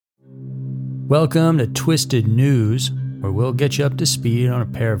Welcome to Twisted News, where we'll get you up to speed on a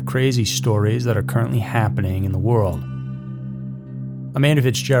pair of crazy stories that are currently happening in the world. I'm Andy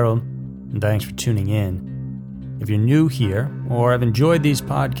Fitzgerald, and thanks for tuning in. If you're new here or have enjoyed these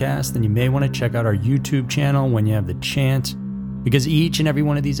podcasts, then you may want to check out our YouTube channel when you have the chance, because each and every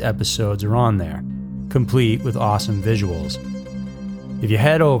one of these episodes are on there, complete with awesome visuals. If you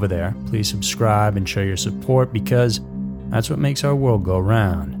head over there, please subscribe and show your support, because that's what makes our world go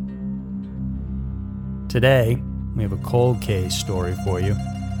round. Today, we have a cold case story for you,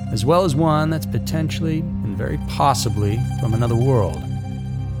 as well as one that's potentially and very possibly from another world.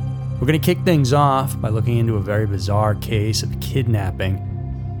 We're going to kick things off by looking into a very bizarre case of kidnapping,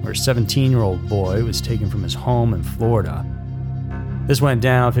 where a 17-year-old boy was taken from his home in Florida. This went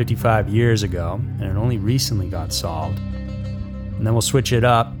down 55 years ago, and it only recently got solved. And then we'll switch it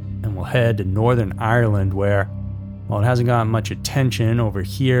up, and we'll head to Northern Ireland, where, while it hasn't gotten much attention over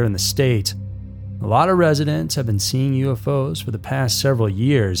here in the States, a lot of residents have been seeing UFOs for the past several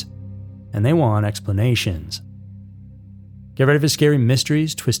years, and they want explanations. Get ready for Scary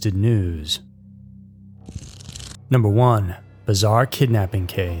Mysteries, Twisted News. Number 1. Bizarre Kidnapping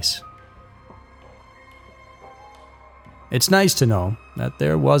Case. It's nice to know that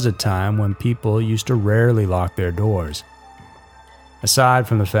there was a time when people used to rarely lock their doors. Aside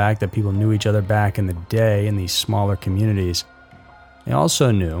from the fact that people knew each other back in the day in these smaller communities, they also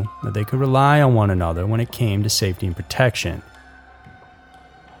knew that they could rely on one another when it came to safety and protection.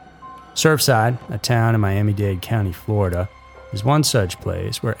 Surfside, a town in Miami-Dade County, Florida, is one such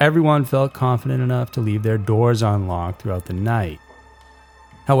place where everyone felt confident enough to leave their doors unlocked throughout the night.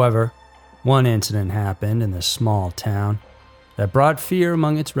 However, one incident happened in this small town that brought fear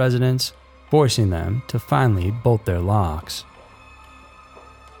among its residents, forcing them to finally bolt their locks.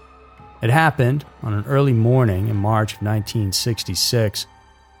 It happened on an early morning in March of 1966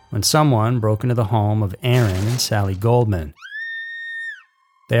 when someone broke into the home of Aaron and Sally Goldman.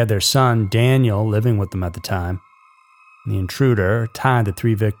 They had their son, Daniel, living with them at the time. The intruder tied the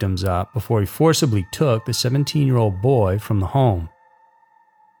 3 victims up before he forcibly took the 17-year-old boy from the home.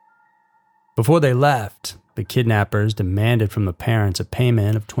 Before they left, the kidnappers demanded from the parents a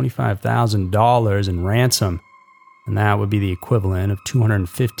payment of $25,000 in ransom, and that would be the equivalent of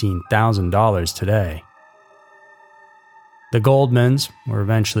 $215,000 today. The Goldmans were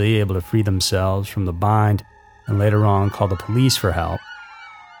eventually able to free themselves from the bind and later on called the police for help.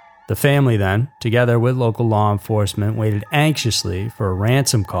 The family then, together with local law enforcement, waited anxiously for a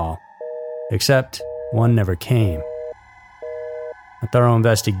ransom call, except one never came. A thorough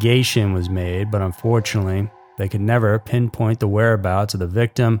investigation was made, but unfortunately, they could never pinpoint the whereabouts of the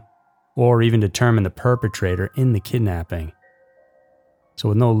victim or even determine the perpetrator in the kidnapping. So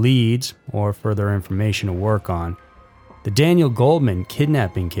with no leads or further information to work on, the Daniel Goldman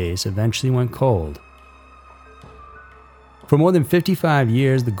kidnapping case eventually went cold. For more than 55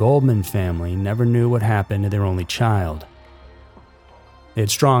 years, the Goldman family never knew what happened to their only child. They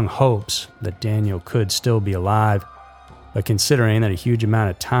had strong hopes that Daniel could still be alive, but considering that a huge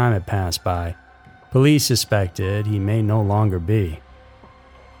amount of time had passed by, police suspected he may no longer be.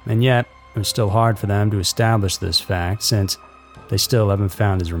 And yet, it was still hard for them to establish this fact since they still haven't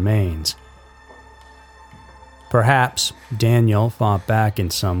found his remains. Perhaps Daniel fought back in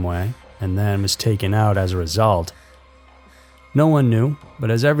some way and then was taken out as a result. No one knew,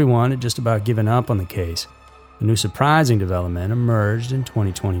 but as everyone had just about given up on the case, a new surprising development emerged in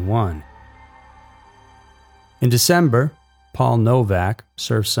 2021. In December, Paul Novak,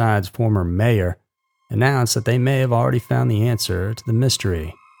 Surfside's former mayor, announced that they may have already found the answer to the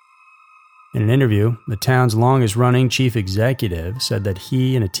mystery. In an interview, the town's longest-running chief executive said that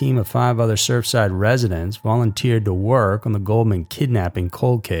he and a team of 5 other Surfside residents volunteered to work on the Goldman kidnapping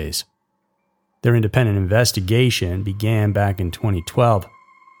cold case. Their independent investigation began back in 2012,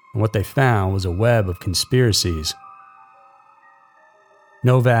 and what they found was a web of conspiracies.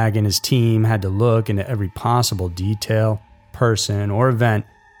 Novak and his team had to look into every possible detail, person, or event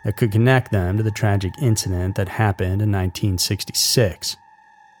that could connect them to the tragic incident that happened in 1966.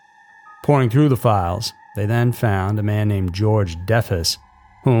 Pouring through the files, they then found a man named George Defus,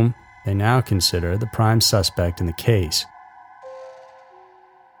 whom they now consider the prime suspect in the case.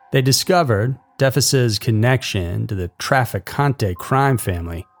 They discovered Defus's connection to the Trafficante crime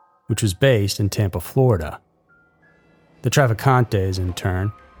family, which was based in Tampa, Florida. The Trafficantes, in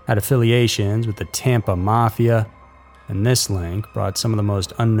turn, had affiliations with the Tampa Mafia, and this link brought some of the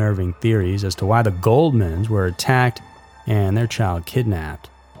most unnerving theories as to why the Goldmans were attacked and their child kidnapped.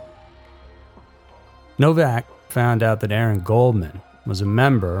 Novak found out that Aaron Goldman was a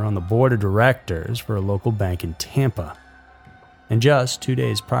member on the board of directors for a local bank in Tampa. and just 2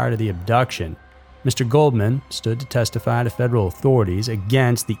 days prior to the abduction, Mr. Goldman stood to testify to federal authorities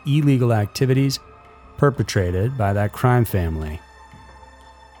against the illegal activities perpetrated by that crime family.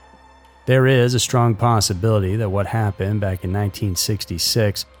 There is a strong possibility that what happened back in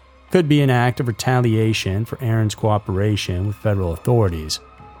 1966 could be an act of retaliation for Aaron's cooperation with federal authorities.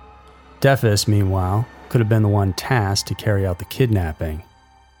 Defis, meanwhile, could have been the one tasked to carry out the kidnapping.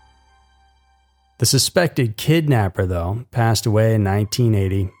 The suspected kidnapper, though, passed away in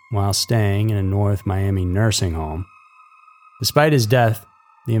 1980 while staying in a North Miami nursing home. Despite his death,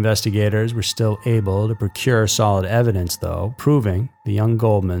 the investigators were still able to procure solid evidence, though, proving the young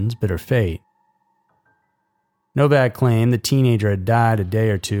Goldman's bitter fate. Novak claimed the teenager had died a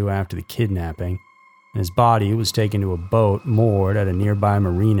day or two after the kidnapping, and his body was taken to a boat moored at a nearby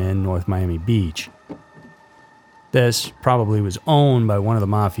marina in North Miami Beach. This probably was owned by one of the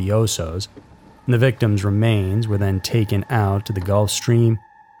mafiosos, and the victim's remains were then taken out to the Gulf Stream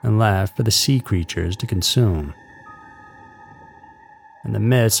and left for the sea creatures to consume. In the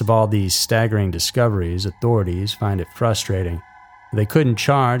midst of all these staggering discoveries, authorities find it frustrating that they couldn't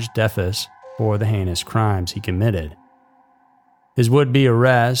charge Defis for the heinous crimes he committed. His would-be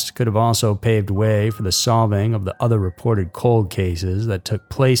arrest could have also paved way for the solving of the other reported cold cases that took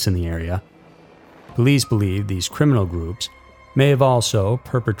place in the area. Police believe these criminal groups may have also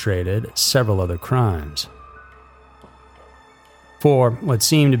perpetrated several other crimes. For what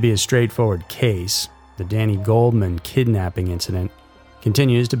seemed to be a straightforward case, the Danny Goldman kidnapping incident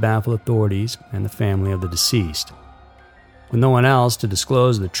continues to baffle authorities and the family of the deceased. With no one else to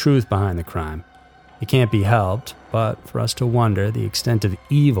disclose the truth behind the crime, it can't be helped but for us to wonder the extent of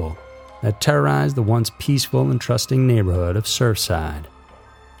evil that terrorized the once peaceful and trusting neighborhood of Surfside.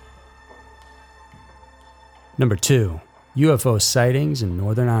 Number 2. UFO sightings in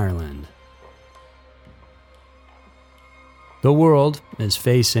Northern Ireland. The world is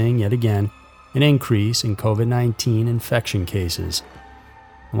facing, yet again, an increase in COVID-19 infection cases.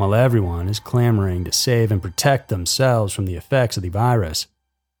 And while everyone is clamoring to save and protect themselves from the effects of the virus,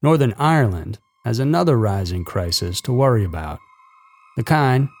 Northern Ireland has another rising crisis to worry about, the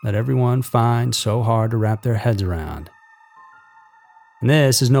kind that everyone finds so hard to wrap their heads around. And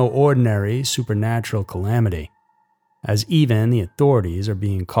this is no ordinary supernatural calamity, as even the authorities are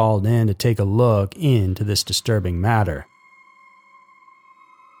being called in to take a look into this disturbing matter.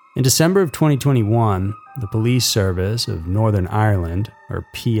 In December of 2021, the Police Service of Northern Ireland, or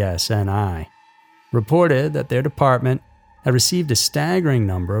PSNI, reported that their department had received a staggering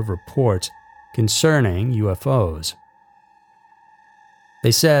number of reports concerning UFOs.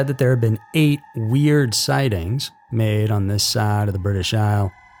 They said that there had been 8 weird sightings made on this side of the British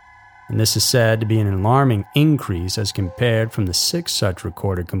Isle, and this is said to be an alarming increase as compared from the 6 such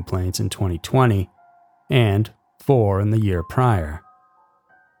recorded complaints in 2020 and 4 in the year prior.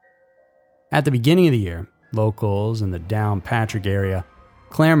 At the beginning of the year, locals in the Downpatrick area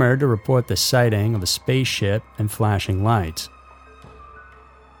clamored to report the sighting of a spaceship and flashing lights.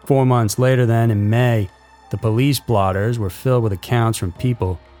 4 months later then, in May, the police blotters were filled with accounts from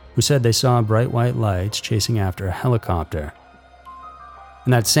people who said they saw bright white lights chasing after a helicopter.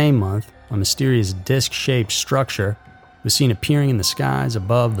 In that same month, a mysterious disc-shaped structure was seen appearing in the skies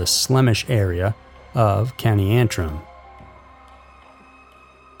above the Slemish area of County Antrim.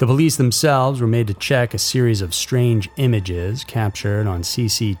 The police themselves were made to check a series of strange images captured on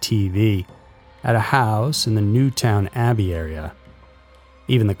CCTV at a house in the Newtown Abbey area.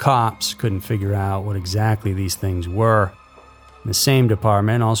 Even the cops couldn't figure out what exactly these things were. The same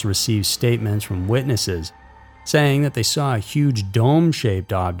department also received statements from witnesses saying that they saw a huge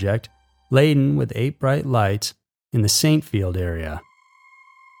dome-shaped object laden with 8 bright lights in the Saintfield area.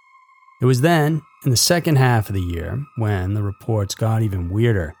 It was then, in the second half of the year, when the reports got even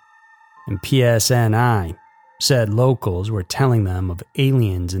weirder, and PSNI said locals were telling them of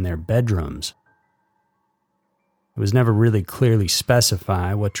aliens in their bedrooms. It was never really clearly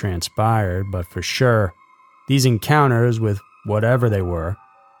specified what transpired, but for sure, these encounters with whatever they were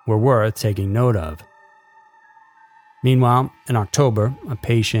worth taking note of. Meanwhile, in October, a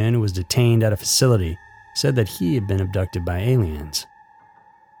patient who was detained at a facility said that he had been abducted by aliens.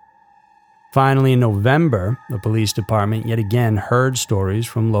 Finally, in November, the police department yet again heard stories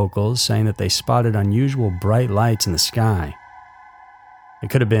from locals saying that they spotted unusual bright lights in the sky. It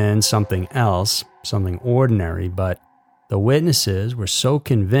could have been something else, something ordinary, but the witnesses were so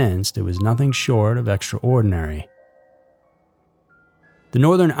convinced it was nothing short of extraordinary. The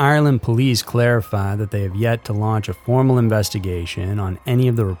Northern Ireland police clarified that they have yet to launch a formal investigation on any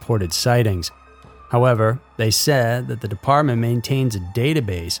of the reported sightings. However, they said that the department maintains a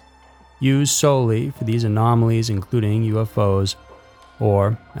database used solely for these anomalies, including UFOs,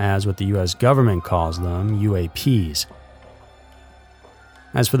 or, as what the US government calls them, UAPs.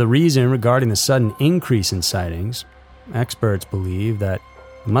 As for the reason regarding the sudden increase in sightings, experts believe that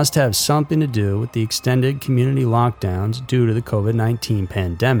it must have something to do with the extended community lockdowns due to the COVID-19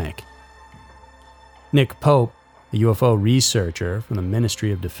 pandemic. Nick Pope, a UFO researcher from the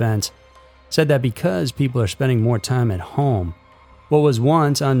Ministry of Defense, said that because people are spending more time at home, what was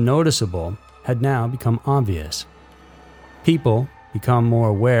once unnoticeable had now become obvious. People become more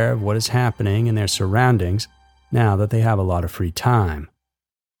aware of what is happening in their surroundings now that they have a lot of free time.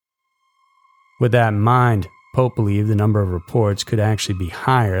 With that in mind, Pope believed the number of reports could actually be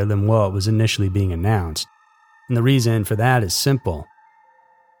higher than what was initially being announced, and the reason for that is simple.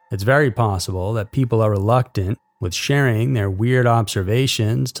 It's very possible that people are reluctant with sharing their weird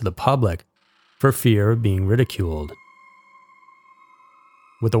observations to the public for fear of being ridiculed.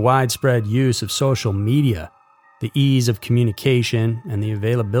 With the widespread use of social media, the ease of communication, and the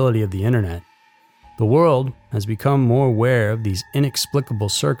availability of the internet, the world has become more aware of these inexplicable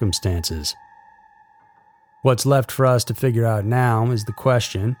circumstances. What's left for us to figure out now is the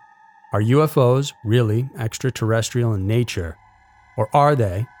question, are UFOs really extraterrestrial in nature, or are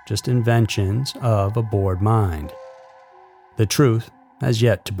they just inventions of a bored mind? The truth has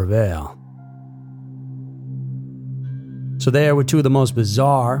yet to prevail. So there were two of the most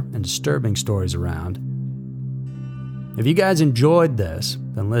bizarre and disturbing stories around. If you guys enjoyed this,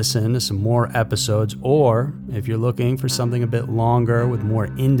 then listen to some more episodes, or if you're looking for something a bit longer with more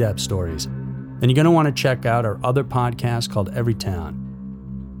in-depth stories, then you're going to want to check out our other podcast called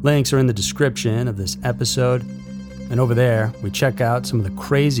Everytown. Links are in the description of this episode, and over there, we check out some of the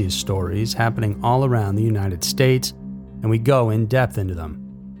craziest stories happening all around the United States, and we go in depth into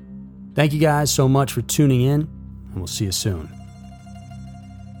them. Thank you guys so much for tuning in, and we'll see you soon.